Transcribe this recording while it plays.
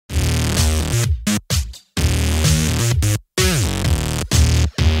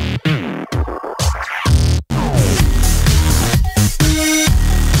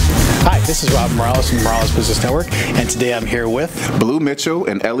This is Rob Morales from the Morales Business Network, and today I'm here with Blue Mitchell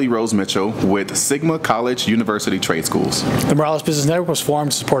and Ellie Rose Mitchell with Sigma College University Trade Schools. The Morales Business Network was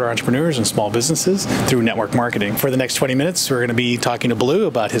formed to support our entrepreneurs and small businesses through network marketing. For the next 20 minutes, we're going to be talking to Blue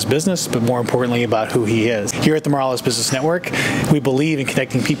about his business, but more importantly about who he is. Here at the Morales Business Network, we believe in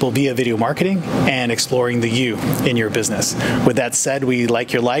connecting people via video marketing and exploring the you in your business. With that said, we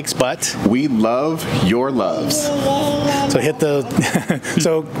like your likes, but we love your loves. So hit the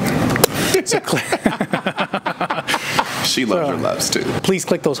She loves her loves too. Please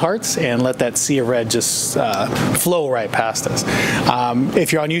click those hearts and let that sea of red just flow right past us.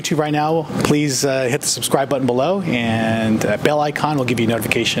 If you're on YouTube right now, please hit the subscribe button below, and that bell icon will give you a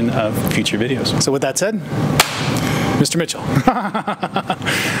notification of future videos. So with that said, Mr. Mitchell.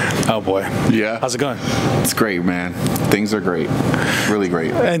 Oh boy. Yeah. How's it going? It's great, man. Things are great. Really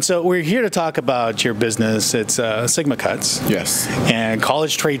great. And so we're here to talk about your business. It's Sigma Cuts. Yes. And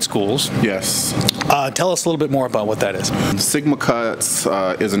college trade schools. Yes. Tell us a little bit more about what that is. Sigma Cuts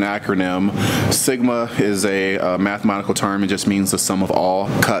is an acronym. Sigma is a mathematical term. It just means the sum of all.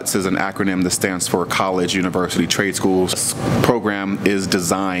 Cuts is an acronym that stands for College University Trade Schools. This program is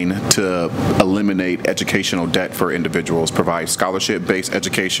designed to eliminate educational debt for individuals, provide scholarship-based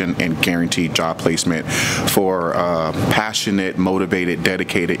education, and guaranteed job placement for passionate, motivated,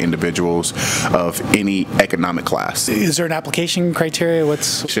 dedicated individuals of any economic class. Is there an application criteria?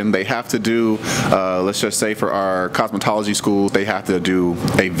 They have to do, let's just say for our cosmetology schools, they have to do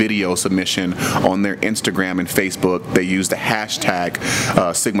a video submission on their Instagram and Facebook. They use the hashtag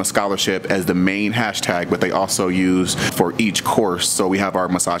Sigma Scholarship as the main hashtag, but they also use for each course. So we have our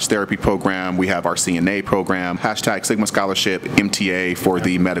massage therapy program, we have our CNA program, hashtag Sigma Scholarship, MTA for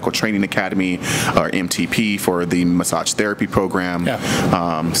the Medical Training Academy, or MTP for the massage therapy program.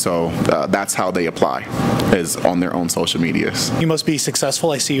 Yeah. So that's how they apply, is on their own social medias. You must be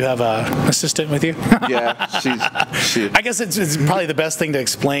successful. I see you have an assistant with you. Yeah, I guess it's probably the best thing to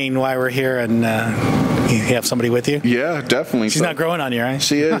explain why we're here, and you have somebody with you. Yeah, definitely. She's not growing on you, right?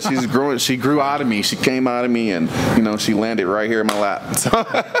 She is. She's growing. She grew out of me. She came out of me, and she landed right here in my lap. So.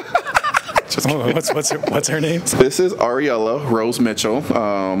 What's her name? This is Ariella Rose Mitchell.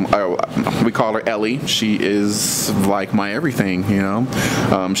 We call her Ellie. She is like my everything,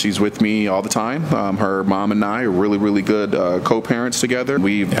 She's with me all the time. Her mom and I are really, really good co-parents together.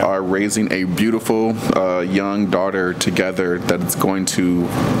 We are raising a beautiful young daughter together that is going to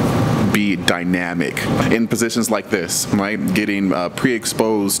be dynamic in positions like this, right? Getting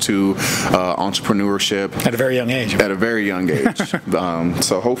pre-exposed to entrepreneurship at a very young age. At a very young age.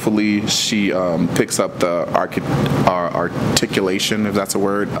 So hopefully she picks up the articulation, if that's a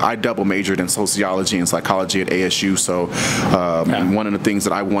word. I double majored in sociology and psychology at ASU, so one of the things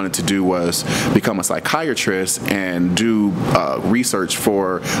that I wanted to do was become a psychiatrist and do research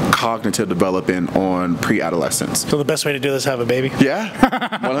for cognitive development on pre-adolescents. So the best way to do this is have a baby? Yeah,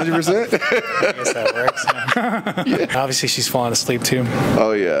 100%. I guess that works. Yeah. Obviously, she's falling asleep too.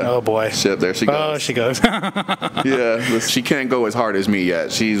 Oh yeah. Oh boy. Shit, there she goes. Oh, she goes. Yeah, she can't go as hard as me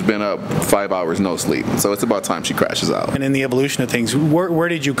yet. She's been up 5 hours no sleep, so it's about time she crashes out. And in the evolution of things, where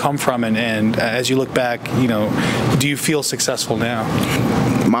did you come from, and as you look back, do you feel successful now?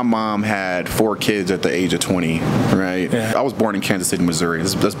 My mom had 4 kids at the age of 20, right? Yeah. I was born in Kansas City, Missouri.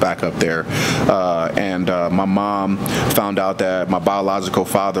 Let's back up there. And my mom found out that my biological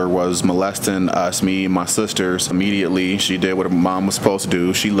father was molesting us, me and my sisters. Immediately, she did what a mom was supposed to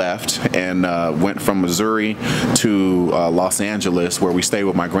do. She left and went from Missouri to Los Angeles, where we stayed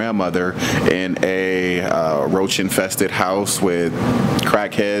with my grandmother in a roach-infested house with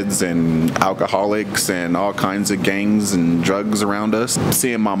crackheads and alcoholics and all kinds of gangs and drugs around us.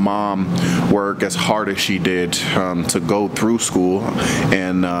 Seeing my mom work as hard as she did to go through school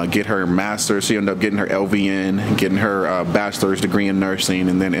and get her master's. She ended up getting her LVN, getting her bachelor's degree in nursing,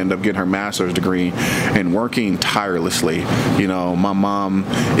 and then ended up getting her master's degree and working tirelessly. My mom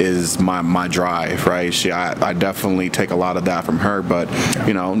is my drive, right? I definitely take a lot of that from her, but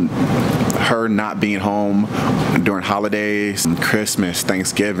her not being home during holidays, Christmas,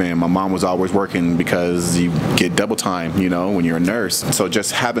 Thanksgiving, my mom was always working because you get double time, when you're a nurse. So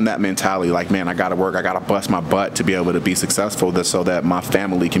just having that mentality, like, man, I gotta work, I gotta bust my butt to be able to be successful, so that my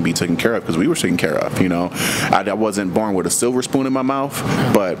family can be taken care of, because we were taken care of. I wasn't born with a silver spoon in my mouth,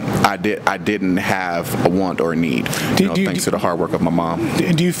 but I didn't have a want or a need, thanks to the hard work of my mom.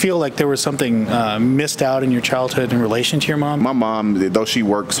 Do you feel like there was something missed out in your childhood in relation to your mom? My mom, though she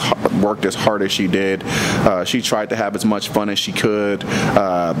worked as hard as she did, she tried to have as much fun as she could.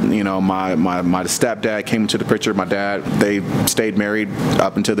 My stepdad came into the picture. My dad, they stayed married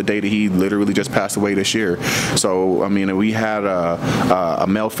up until the day that he literally just passed away this year. So, I mean, we had a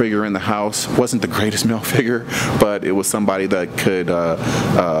male figure in the house. Wasn't the greatest male figure, but it was somebody that could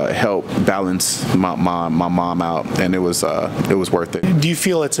help balance my mom out, and it was worth it. Do you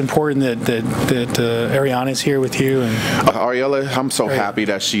feel it's important that Ariana's here with you? And Ariella, I'm so happy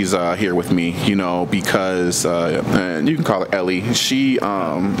that she's here with me, you know, because and you can call her Ellie.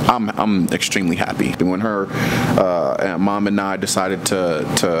 I'm extremely happy. When her mom and I decided to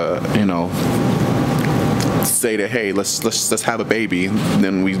you know, say that, hey, let's have a baby. And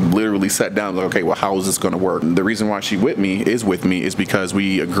then we literally sat down like, okay, well, how is this going to work? The reason why she with me is because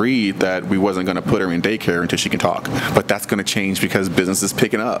we agreed that we wasn't going to put her in daycare until she can talk. But that's going to change because business is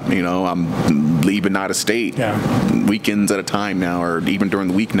picking up. You know, I'm leaving out of state weekends at a time now, or even during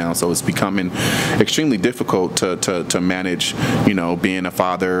the week now. So it's becoming extremely difficult to manage, you know, being a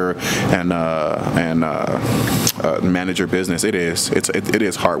father and manage your business. It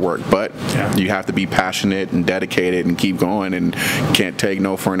is hard work, but you have to be passionate and dedicated and keep going, and can't take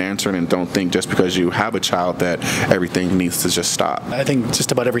no for an answer, and don't think just because you have a child that everything needs to just stop. I think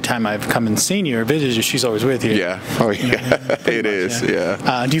just about every time I've come and seen you or visited you, she's always with you. Yeah. Oh yeah. It is.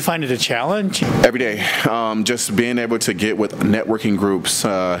 Yeah. Do you find it a challenge? Every day. Just being able to get with networking groups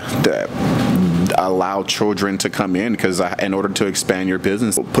that allow children to come in, because in order to expand your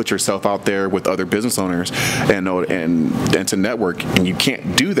business, put yourself out there with other business owners and to network, and you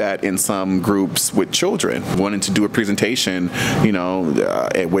can't do that in some groups with children. Wanting to do a presentation, you know,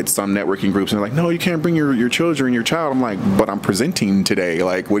 with some networking groups, and they're like, no, you can't bring your children, your child. I'm like, but I'm presenting today.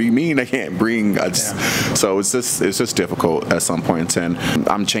 Like, what do you mean I can't bring? So it's just difficult at some points, and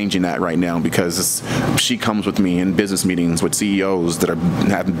I'm changing that right now, because she comes with me in business meetings with CEOs that are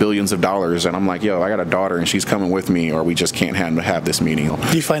having billions of dollars, and I'm like, yo, I got a daughter and she's coming with me, or we just can't have this meeting.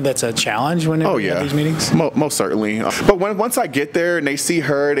 Do you find that's a challenge when you have these meetings? Most certainly. But once I get there and they see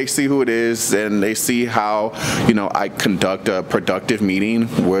her, they see who it is, and they see how, you know, I conduct a productive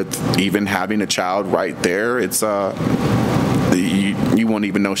meeting with even having a child right there, it's you won't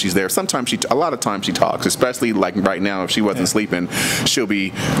even know she's there. Sometimes a lot of times she talks, especially like right now, if she wasn't sleeping, she'll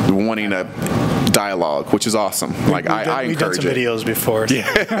be wanting a dialogue, which is awesome. Like I encourage it. We've done some videos before. So.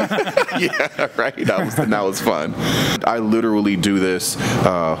 Yeah, right. That was fun. I literally do this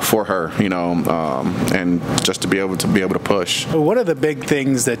for her, you know, and just to be able to push. What are the big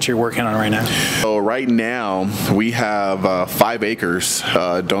things that you're working on right now? So right now we have 5 acres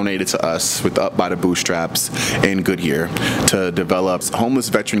donated to us with Up by the Bootstraps in Goodyear to develop homeless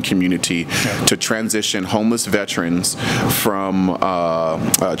veteran community, to transition homeless veterans from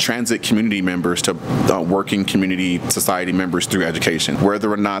transit community members to working community society members through education.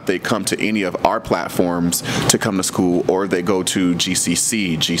 Whether or not they come to any of our platforms to come to school, or they go to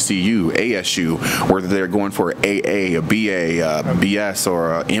GCC, GCU, ASU, whether they're going for AA, a BA, a BS,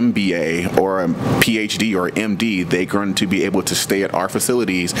 or a MBA, or a PhD or MD, they're going to be able to stay at our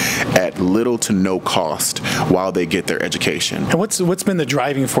facilities at little to no cost while they get their education. And what's been the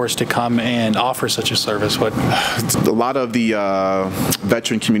driving force to come and offer such a service? A lot of the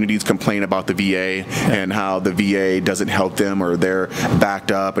veteran communities complain about the VA and how the VA doesn't help them, or they're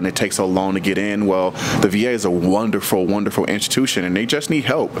backed up and it takes so long to get in. Well, the VA is a wonderful, wonderful institution, and they just need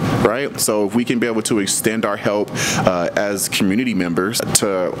help, right? So if we can be able to extend our help as community members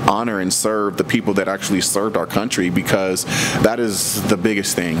to honor and serve the people that actually served our country, because that is the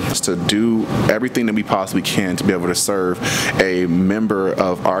biggest thing, is to do everything that we possibly can to be able to serve a member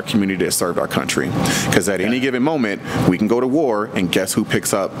of our community that served our country. Because at any given moment, we can go to war, and guess who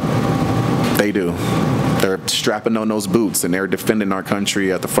picks up? They do. They're strapping on those boots and they're defending our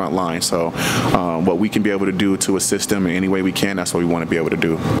country at the front line. So what we can be able to do to assist them in any way we can, that's what we want to be able to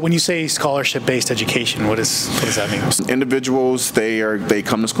do. When you say scholarship-based education, what does that mean? Individuals, they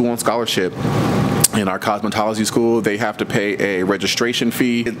come to school on scholarship. In our cosmetology school, they have to pay a registration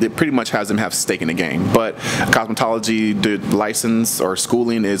fee. It pretty much has them have stake in the game. But cosmetology, the license or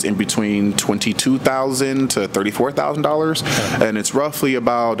schooling is in between $22,000 to $34,000, and it's roughly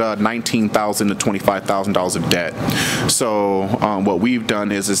about $19,000 to $25,000 of debt. So what we've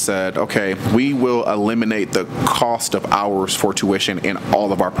done is said, okay, we will eliminate the cost of hours for tuition in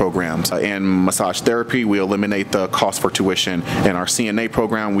all of our programs. In massage therapy, we eliminate the cost for tuition. In our CNA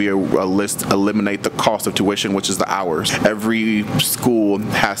program, we eliminate the cost of tuition, which is the hours. Every school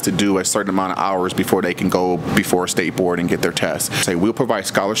has to do a certain amount of hours before they can go before a state board and get their test. So we'll provide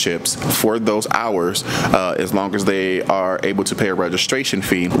scholarships for those hours as long as they are able to pay a registration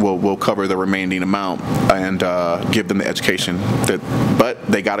fee. We'll cover the remaining amount and give them the education. But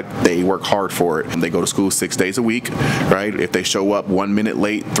they work hard for it. They go to school 6 days a week, right? If they show up 1 minute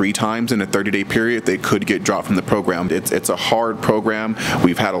late 3 times in a 30-day period, they could get dropped from the program. It's a hard program.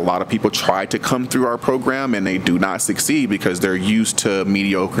 We've had a lot of people try to come through our program and they do not succeed because they're used to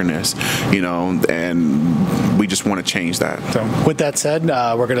mediocreness, and we just want to change that. So with that said,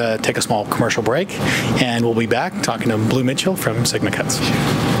 we're going to take a small commercial break, and we'll be back talking to Blue Mitchell from Sigma Cuts.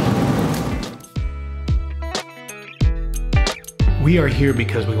 We are here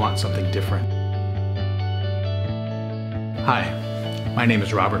because we want something different. Hi, my name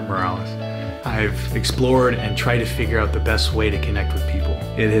is Robert Morales. I've explored and tried to figure out the best way to connect with people.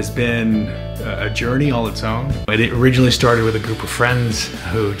 It has been a journey all its own. It originally started with a group of friends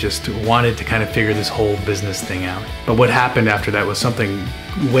who just wanted to kind of figure this whole business thing out. But what happened after that was something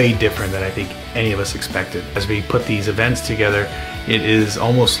way different than I think any of us expected. As we put these events together, it is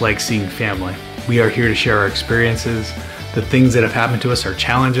almost like seeing family. We are here to share our experiences, the things that have happened to us, our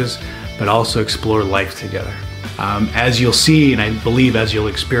challenges, but also explore life together. As you'll see, and I believe as you'll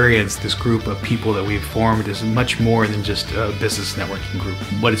experience, this group of people that we've formed is much more than just a business networking group.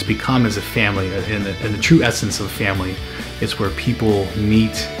 What it's become is a family, in the true essence of family. It's where people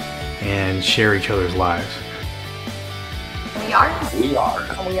meet and share each other's lives. We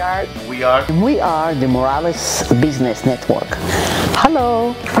are the Morales Business Network.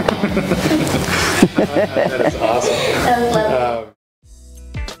 Hello. That is awesome.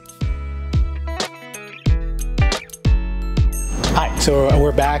 Hi, so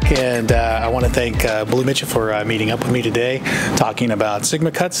we're back, and I want to thank Blue Mitchell for meeting up with me today, talking about Sigma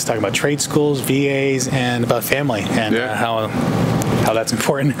Cuts, talking about trade schools, VAs, and about family, and how that's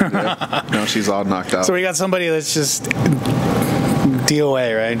important. Yeah. No, she's all knocked out. So we got somebody that's just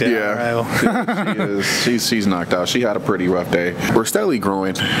DOA, right? Yeah, she is. She's knocked out. She had a pretty rough day. We're steadily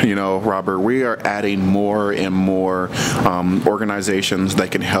growing, Robert. We are adding more and more organizations that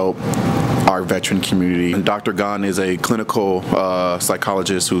can help our veteran community. And Dr. Gunn is a clinical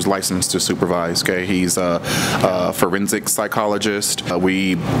psychologist who's licensed to supervise. Okay, he's a forensic psychologist.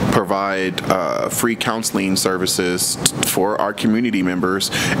 We provide free counseling services for our community members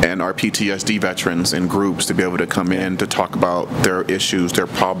and our PTSD veterans in groups to be able to come in to talk about their issues, their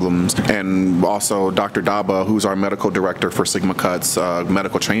problems. And also Dr. Daba, who's our medical director for Sigma Cuts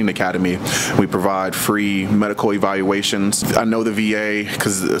Medical Training Academy. We provide free medical evaluations. I know the VA,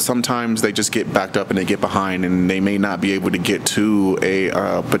 because sometimes they just get backed up and they get behind, and they may not be able to get to a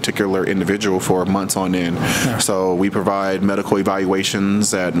particular individual for months on end. Yeah. So we provide medical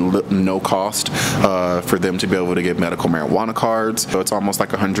evaluations at no cost for them to be able to get medical marijuana cards. So it's almost like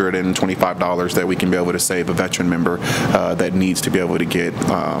 $125 that we can be able to save a veteran member that needs to be able to get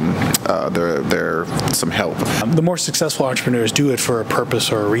their some help. The more successful entrepreneurs do it for a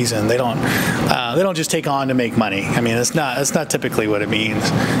purpose or a reason. They don't just take on to make money. I mean, it's not typically what it means.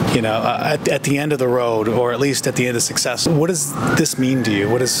 At the end of the road, or at least at the end of success, what does this mean to you?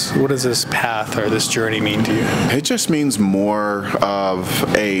 What does this path or this journey mean to you? It just means more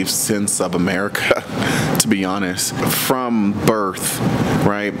of a sense of America, to be honest. From birth,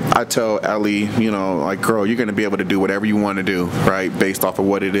 right? I tell Ellie, like, girl, you're going to be able to do whatever you want to do, right? Based off of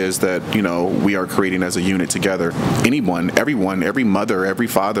what it is that, we are creating as a unit together. Everyone, every mother, every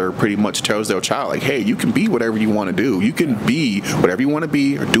father pretty much tells their child, like, hey, you can be whatever you want to do. You can be whatever you want to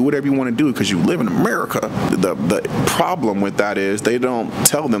be or do whatever you want to do because you live in America. The problem with that is they don't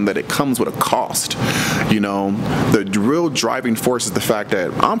tell them that it comes with a cost. The real driving force is the fact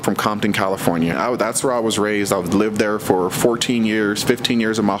that I'm from Compton, California. That's where I was raised. I've lived there for 14 years, 15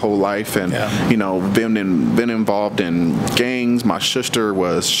 years of my whole life, and been involved in gangs. My sister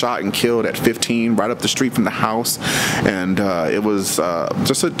was shot and killed at 15 right up the street from the house, and it was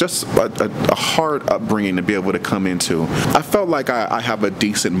just a hard upbringing to be able to come into. I felt like I have a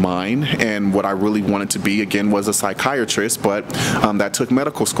decent mind, and what I really wanted to be again was a psychiatrist, but that took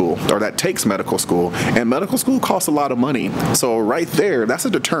medical school, or that takes medical school, and medical school costs a lot of money. So right there, that's a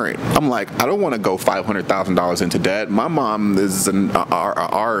deterrent. I'm like, I don't want to go $500,000 into debt. My mom is an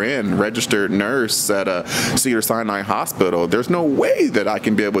RN, registered nurse at a Cedars-Sinai hospital. There's no way that I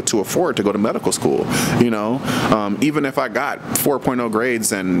can be able to afford to go to medical school. Even if I got 4.0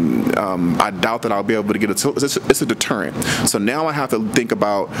 grades, and I doubt that I'll be able to get it. So it's a deterrent. So now I have to think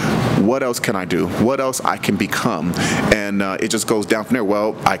about what else can I do? What else I can become? And it just goes down from there.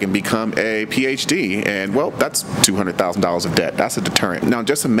 Well, I can become a PhD, and well, that's $200,000 of debt. That's a deterrent. Now,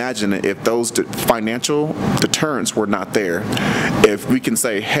 just imagine if those financial financial deterrents were not there. If we can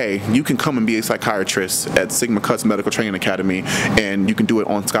say, hey, you can come and be a psychiatrist at Sigma Cut's Medical Training Academy, and you can do it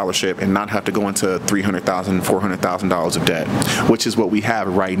on scholarship and not have to go into $300,000, $400,000 of debt, which is what we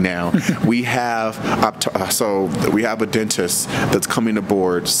have right now. We have we have a dentist that's coming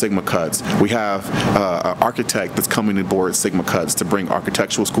aboard Sigma Cuts. We have an architect that's coming aboard Sigma Cuts to bring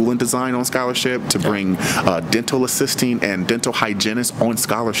architectural school and design on scholarship, to bring dental assisting and dental hygienists on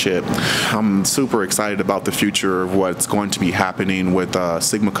scholarship. I'm super excited about the future of what's going to be happening with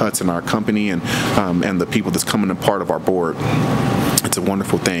Sigma Cuts and our company and the people that's coming a part of our board. It's a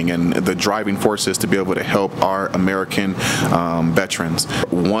wonderful thing, and the driving force is to be able to help our American veterans.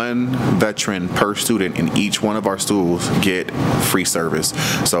 One veteran per student in each one of our schools get free service.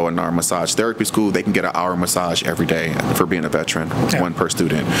 So in our massage therapy school, they can get an hour massage every day for being a veteran, one per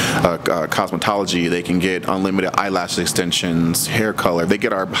student. Cosmetology, they can get unlimited eyelash extensions, hair color. They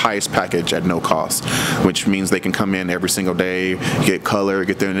get our highest package at no cost, which means they can come in every single day, get color,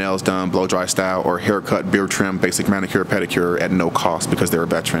 get their nails done, blow dry style, or haircut, beard trim, basic manicure, pedicure at no cost, because they're a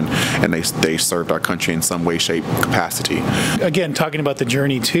veteran and they served our country in some way, shape, capacity. Again, talking about the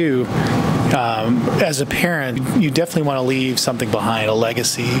journey too, as a parent, you definitely want to leave something behind, a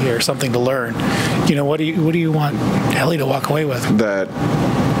legacy or something to learn. You know, what do you want Ellie to walk away with? That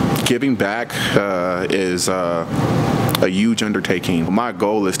giving back is a huge undertaking. My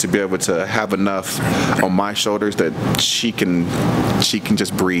goal is to be able to have enough on my shoulders that she can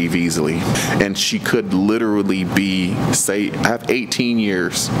just breathe easily, and she could literally be, say, I have 18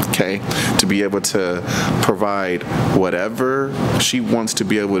 years, okay, to be able to provide whatever she wants to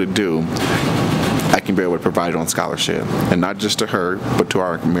be able to do. I can be able to provide it on scholarship, and not just to her, but to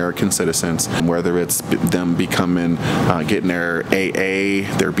our American citizens, whether it's them becoming, getting their AA,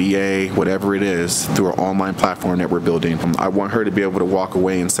 their BA, whatever it is, through an online platform that we're building. I want her to be able to walk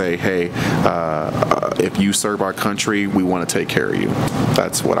away and say, hey, if you serve our country, we want to take care of you.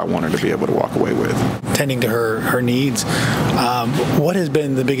 That's what I want her to be able to walk away with. Tending to her needs. What has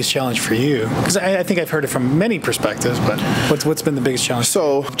been the biggest challenge for you? Because I think I've heard it from many perspectives, but what's been the biggest challenge?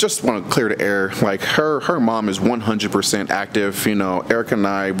 So just want to clear the air. Like her mom is 100% active. You know, Erica and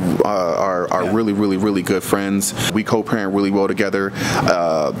I are really good friends. We co-parent really well together.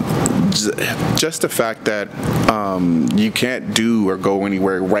 Just the fact that you can't do or go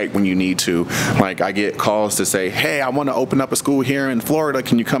anywhere right when you need to. Like, I get calls to say, hey, I want to open up a school here in Florida.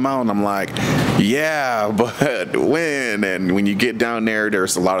 Can you come out? And I'm like, yeah, but when? And when you get down there,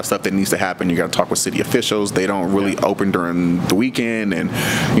 there's a lot of stuff that needs to happen. You got to talk with city officials. They don't really open during the weekend, and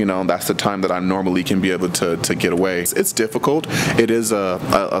you know, that's the time that I normally can be able to get away. It's difficult. It is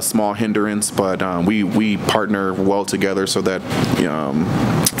a small hindrance, but we partner well together so that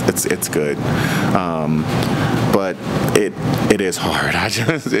it's good. But it is hard.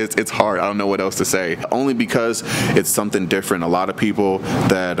 It's hard. I don't know what else to say. Only because it's something different. A lot of people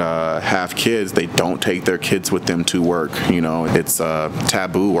that have kids, they don't take their kids with them to work. You know, it's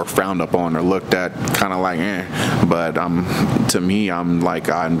taboo or frowned upon or looked at kind of like, eh. But to me, I'm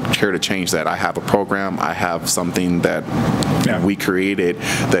here to change that. I have a program. I have something that we created,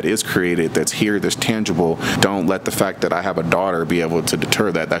 that's here, that's tangible. Don't let the fact that I have a daughter be able to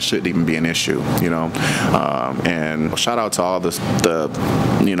deter that. That shouldn't even be an issue, you know. And shout out to all the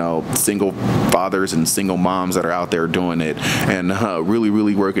single fathers and single moms that are out there doing it and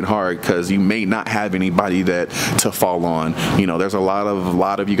really working hard, because you may not have anybody to fall on. You know, there's a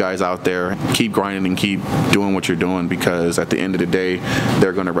lot of you guys out there. Keep grinding and keep doing what you're doing, because at the end of the day,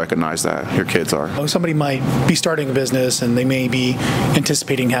 they're going to recognize that. Your kids are. Somebody might be starting a business and they may be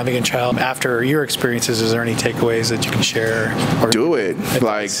anticipating having a child. After your experiences, is there any takeaways that you can share? Or do it.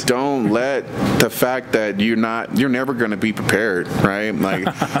 Advice? Like, don't let the fact that you're never going to be prepared, right? Like,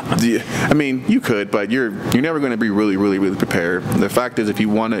 I mean, you could, but you're never going to be really prepared. The fact is, if you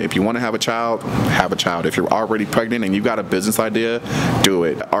want to have a child, have a child. If you're already pregnant and you've got a business idea, do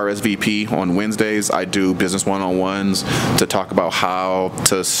it. RSVP on Wednesdays. I do business one-on-ones to talk about how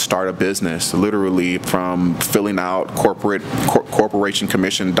to start a business, literally from filling out corporation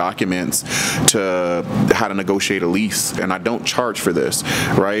commission documents to how to negotiate a lease. And I don't charge for this,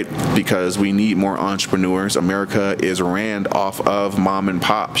 right? Because we need more entrepreneurs. America is ran off of mom and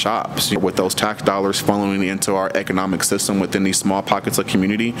pop shops. With those tax dollars funneling into our economic system within these small pockets of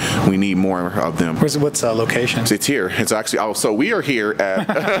community, we need more of them. What's the location? It's here. It's actually, so we are here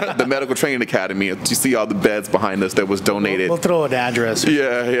at the Medical Training Academy. You see all the beds behind us that was donated. We'll throw an address.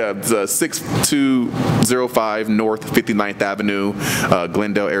 Yeah. It's 6205 North 59th Avenue,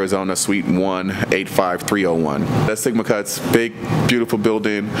 Glendale, Arizona, Suite 1, 85301. That's Sigma Cuts, big, beautiful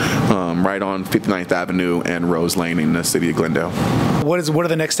building right on 59th Avenue and Rose Lane marketing in the city of Glendale. What are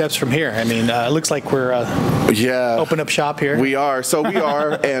the next steps from here? I mean, it looks like we're open up shop here. We are.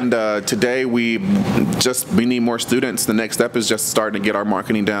 And today we need more students. The next step is just starting to get our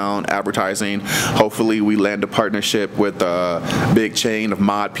marketing down, advertising. Hopefully we land a partnership with a big chain of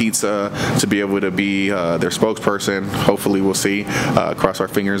Mod Pizza to be able to be their spokesperson. Hopefully we'll see. Cross our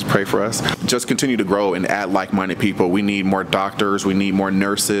fingers, pray for us. Just continue to grow and add like-minded people. We need more doctors. We need more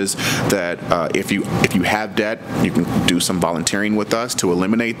nurses. That if you have debt, you can do some volunteering with us to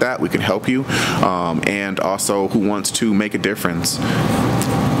eliminate that. We can help you. And also who wants to make a difference.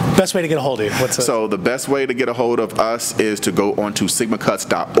 Best way to get a hold of you? So the best way to get a hold of us is to go onto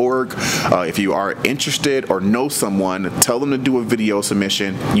sigmacuts.org. If you are interested or know someone, tell them to do a video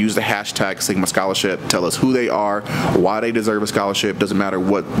submission. Use the hashtag Sigma Scholarship. Tell us who they are, why they deserve a scholarship. Doesn't matter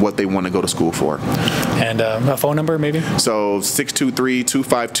what they want to go to school for. And a phone number maybe? So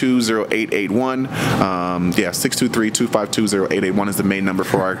 623-252-0881. 623-252-0881 is the main number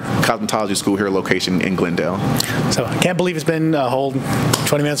for our cosmetology school here location in Glendale. So I can't believe it's been a whole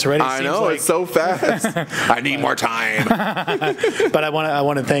 20 minutes already. I know, it's so fast. I need more time. But I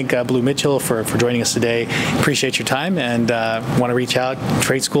want to thank Blue Mitchell for joining us today. Appreciate your time, and want to reach out,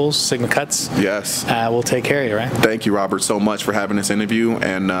 trade schools, Sigma Cuts. Yes. We'll take care of you, right? Thank you, Robert, so much for having this interview,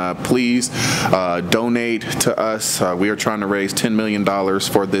 and please donate to us. We are trying to raise $10 million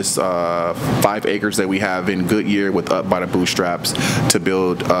for this 5 acres that we have in Goodyear with Up by the Bootstraps to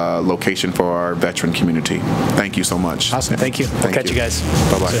build a location for our veteran community. Thank you so much. Awesome. Thank you. We'll catch you guys.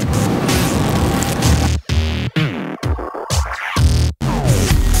 Bye-bye.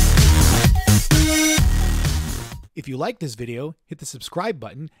 If you like this video, hit the subscribe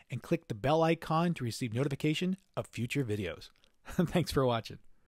button and click the bell icon to receive notification of future videos. Thanks for watching.